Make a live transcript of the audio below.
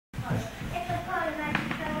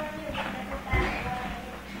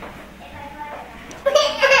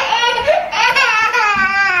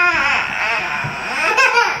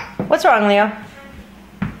wrong, Leo?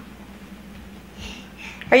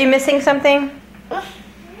 Are you missing something?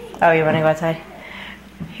 Oh, you want to go outside?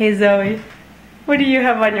 Hey, Zoe. What do you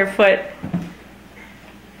have on your foot?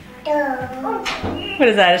 What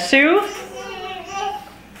is that, a shoe?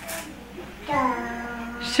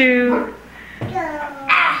 Shoe.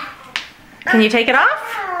 Can you take it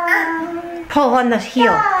off? Pull on the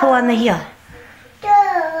heel. Pull on the heel.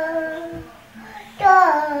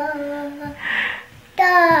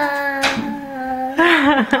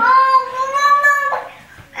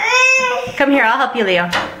 Come here, I'll help you, Leo.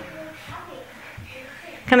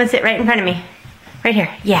 Come and sit right in front of me. Right here,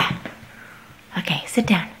 yeah. Okay, sit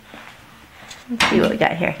down. Let's see what we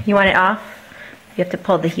got here. You want it off? You have to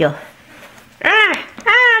pull the heel.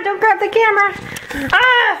 Don't grab the camera.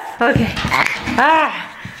 Okay.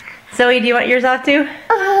 Zoe, do you want yours off too?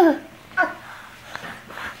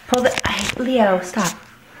 Pull the, Leo, stop.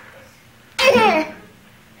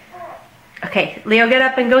 Okay, Leo, get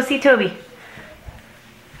up and go see Toby.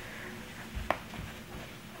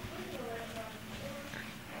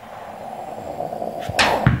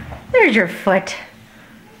 There's your foot.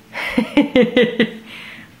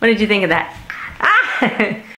 What did you think of that?